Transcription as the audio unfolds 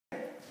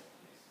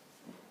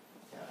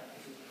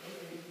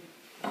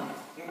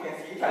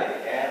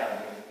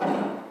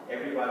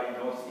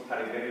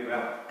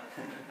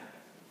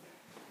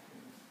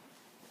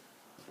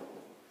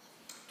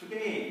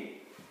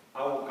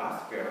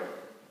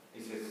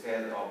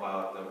said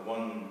about the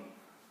one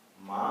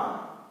mom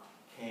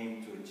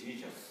came to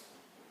Jesus,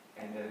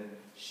 and then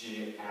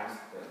she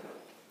asked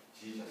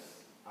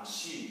Jesus,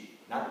 she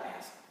not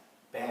asked,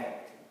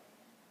 begged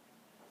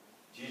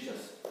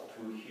Jesus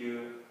to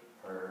heal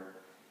her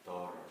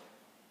daughter.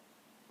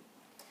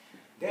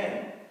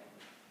 Then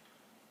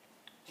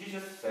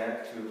Jesus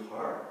said to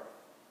her,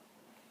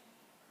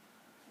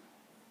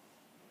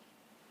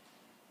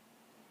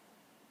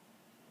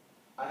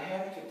 I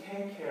have to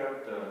take care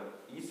of the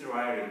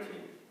Israelite,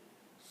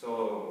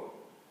 so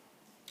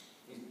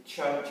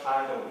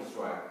child of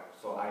Israel,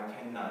 so I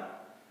cannot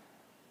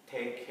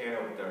take care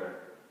of the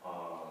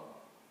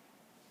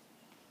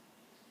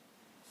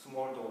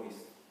small doggies,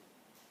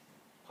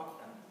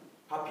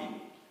 puppy.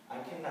 I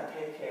cannot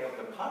take care of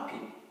the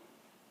puppy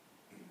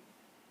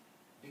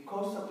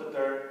because of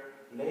the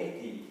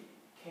lady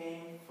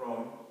came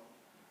from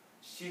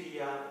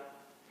Syria,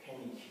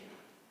 Pentecost.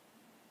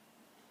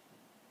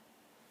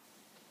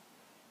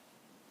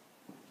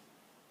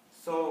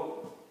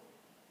 So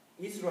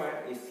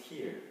Israel is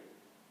here.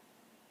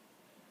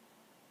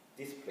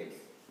 This place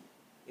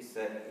is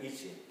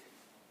Egypt.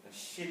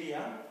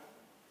 Syria,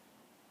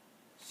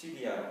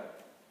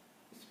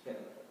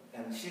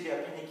 and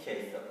Syria Pentecost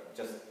is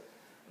just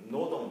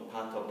northern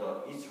part of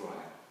the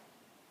Israel.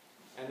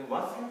 And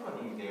what's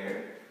happening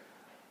there?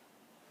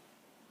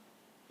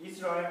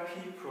 Israel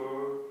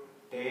people,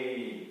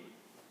 they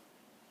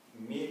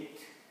meet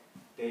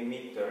the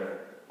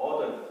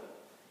other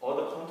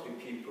country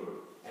people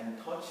and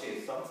touch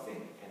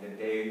something, and then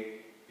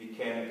they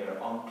became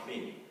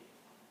unclean.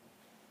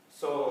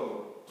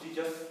 So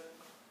Jesus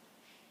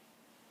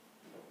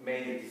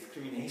made a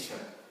discrimination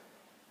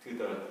to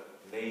the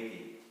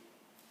lady.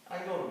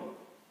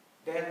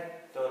 Then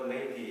the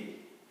lady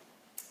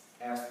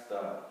asked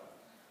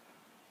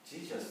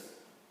Jesus,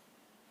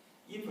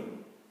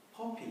 even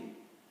puppy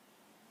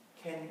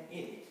can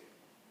eat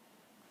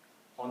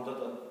some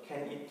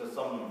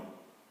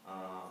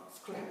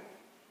scrap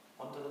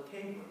under the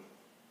table.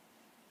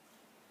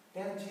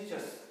 Then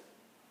Jesus,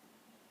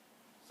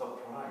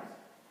 surprised,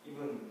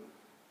 even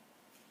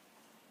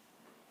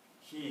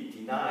he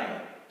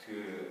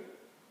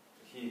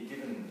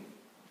didn't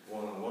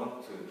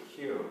want to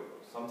hear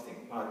something,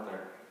 but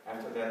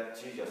after that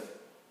Jesus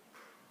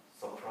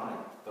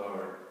surprised the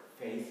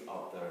face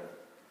of the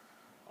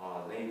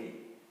lady.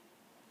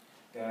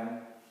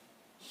 Then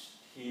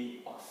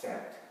he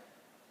accepted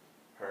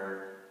her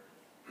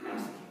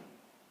asking.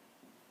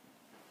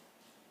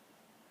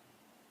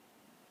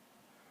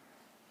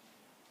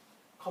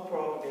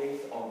 Couple of days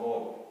ago,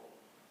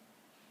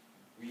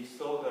 we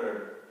saw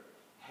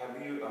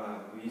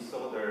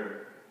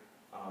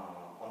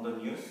on the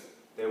news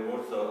there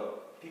was a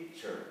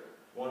picture.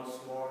 One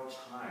small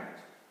child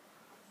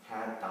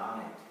had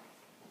died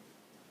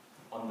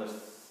on the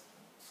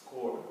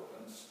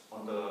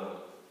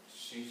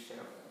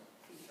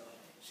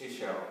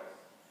seashell,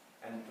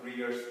 and 3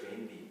 years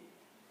baby,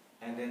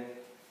 and then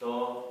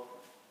the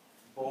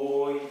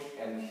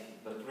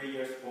 3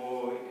 years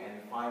boy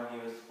and 5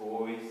 years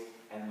boy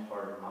and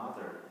her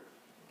mother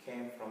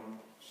came from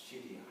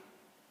Syria.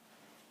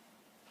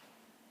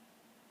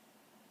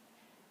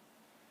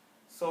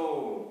 So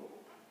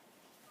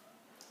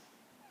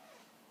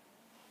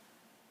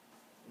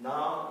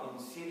now in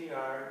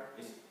Syria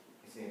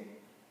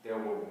there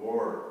were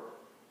war.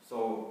 So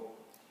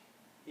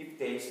if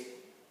they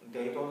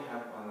don't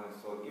have,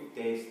 if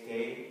they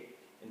stay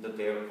in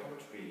their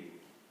country,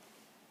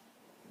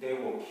 they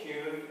were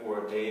killed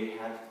or they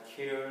had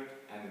killed,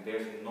 and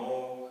there's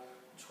no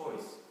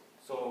choice.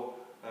 So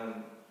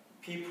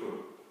people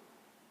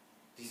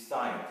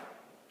decide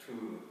to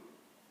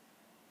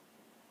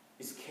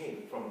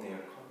escape from their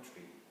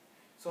country.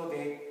 So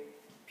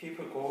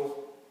people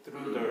go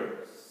through the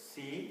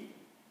sea,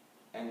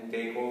 and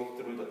they go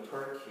through the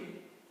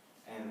Turkey,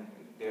 and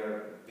they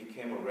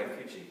became a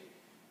refugee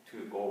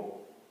to go.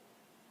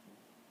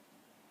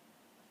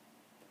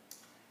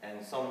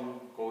 And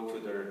some go to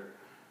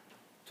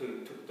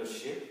the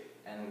ship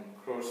and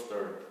cross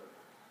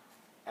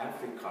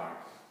Africa,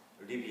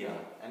 Libya,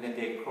 and then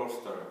they cross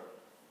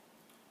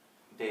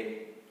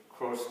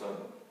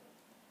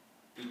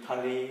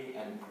Italy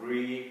and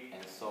Greece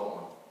and so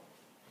on.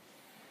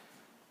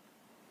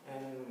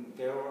 And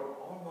there were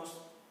almost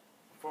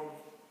from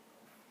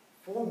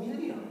 4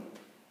 million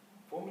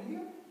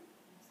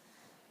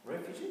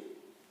refugees.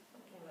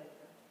 Something like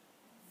that.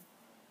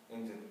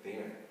 In that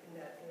area.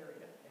 Yeah.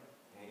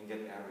 In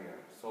that area.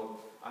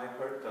 So I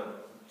heard the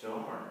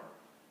German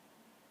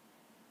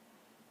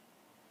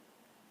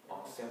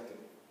accepted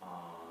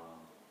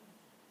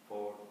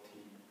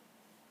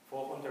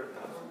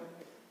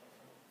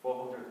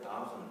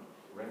 400,000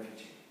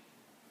 refugees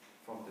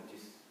from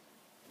this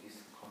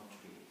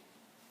country.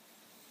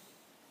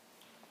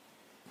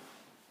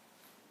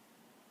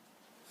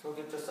 So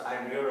I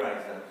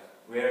realized that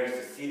where is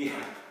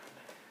Syria?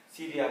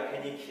 Syria,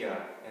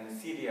 Pentecost, and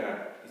Syria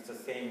is the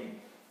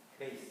same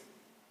place.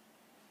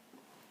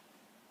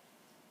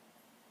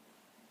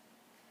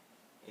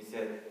 He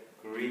said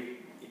Greece,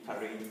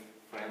 Italy,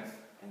 France,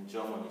 and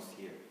German is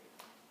here.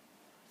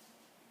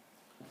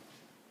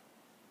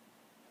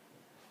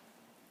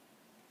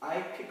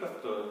 I pick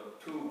up the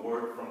two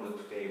words from the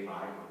Today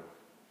Bible,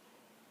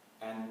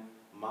 and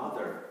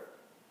mother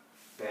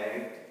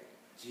begged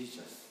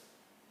Jesus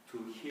to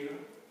heal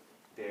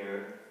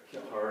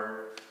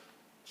her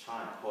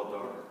child, her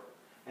daughter.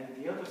 And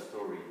the other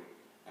story,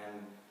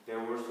 and there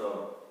was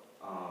a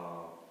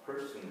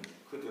person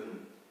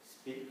couldn't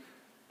speak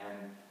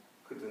and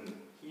couldn't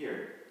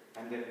hear,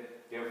 and then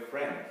their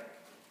friend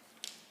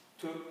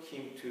took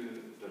him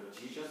to the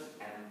Jesus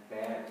and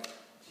begged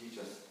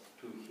Jesus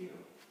to heal.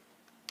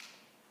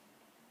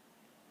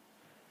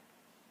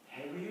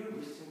 Have you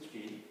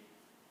recently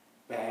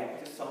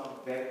begged to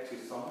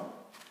someone?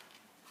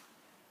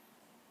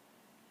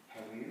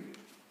 Have you?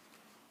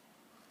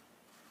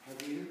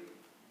 Have you?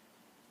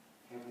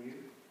 Have you?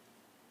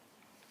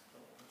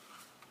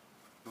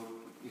 No,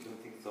 you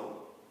don't think so?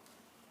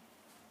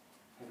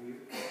 Have you?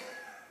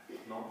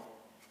 No?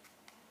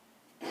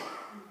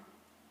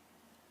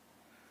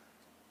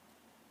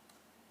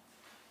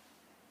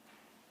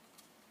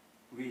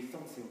 We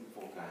something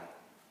forgot.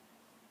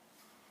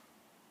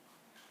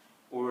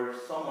 Or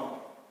someone,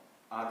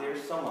 are there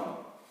someone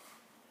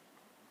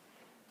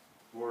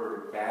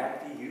were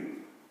begged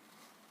you?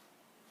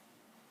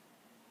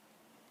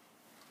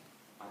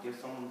 Are there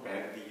someone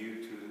begged you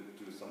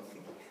to do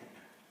something?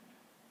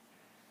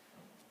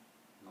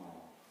 No.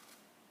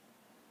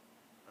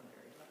 I'm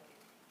very lucky.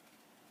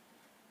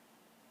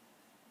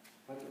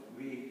 But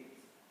we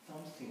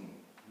something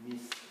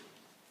missed.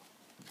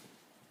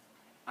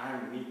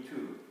 Me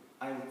too.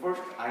 I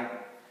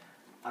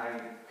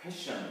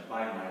questioned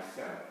by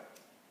myself.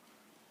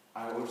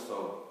 I also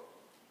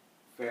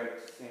felt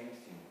the same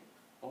thing.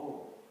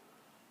 Oh,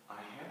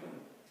 I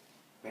haven't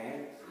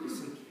begged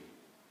recently.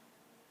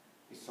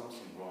 Is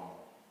something wrong?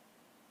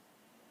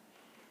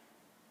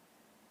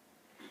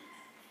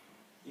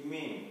 You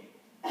mean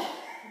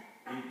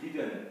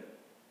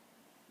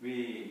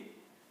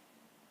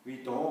we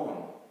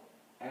don't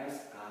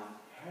ask God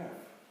help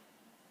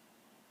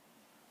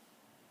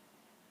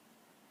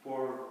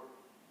for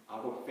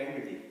our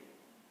family,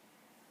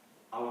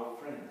 our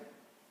friend,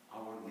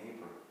 our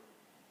neighbor?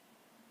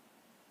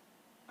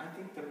 I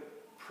think the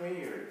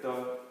prayer,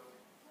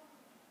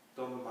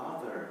 the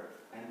mother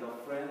and the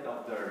friend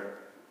of the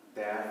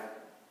deaf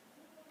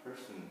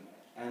person,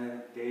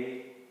 and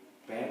they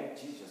begged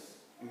Jesus.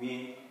 I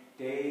mean,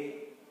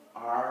 they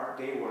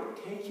were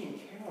taking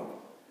care of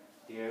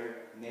their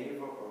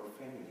neighbor or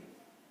family.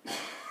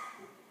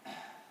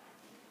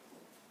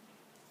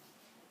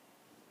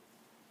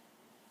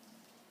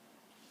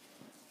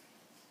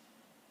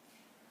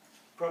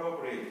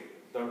 Probably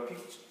the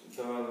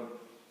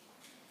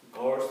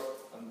girls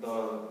and the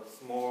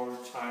small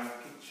child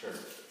picture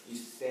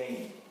is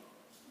saying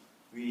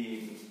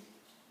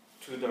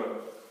to the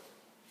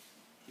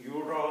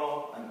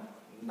Europe, and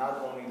not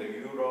only the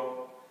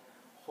Europe,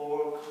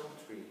 whole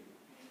country,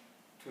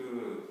 to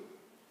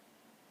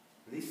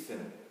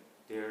listen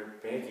their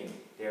begging,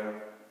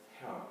 their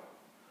help.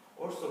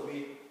 Also,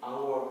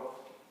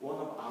 one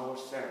of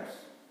ourselves,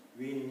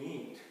 we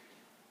need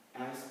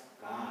to ask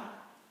God,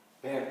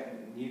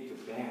 need to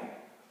beg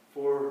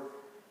for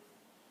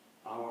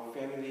our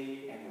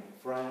family and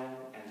friend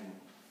and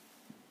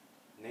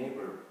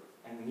neighbor,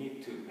 and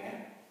need to beg.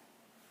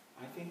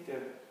 I think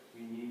that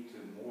we need to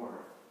more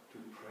to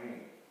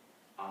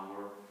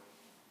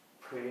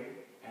pray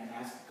and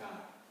ask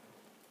God.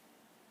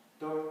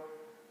 So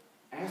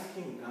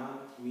asking God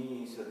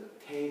means to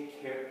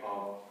take care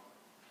of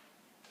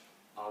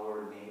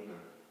our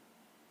neighbor,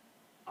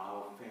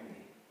 our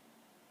family,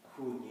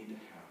 who need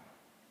help.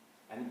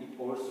 And it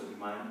also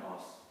reminds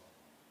us,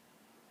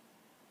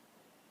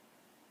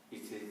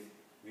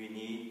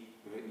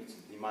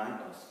 remind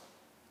us,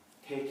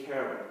 take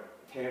care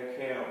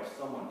of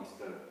someone is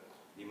to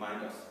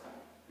remind us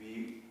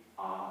we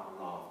are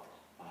loved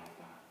by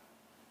God.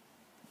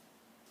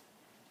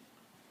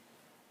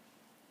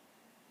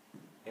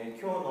 今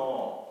日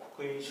の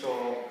福音書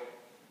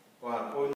はこういう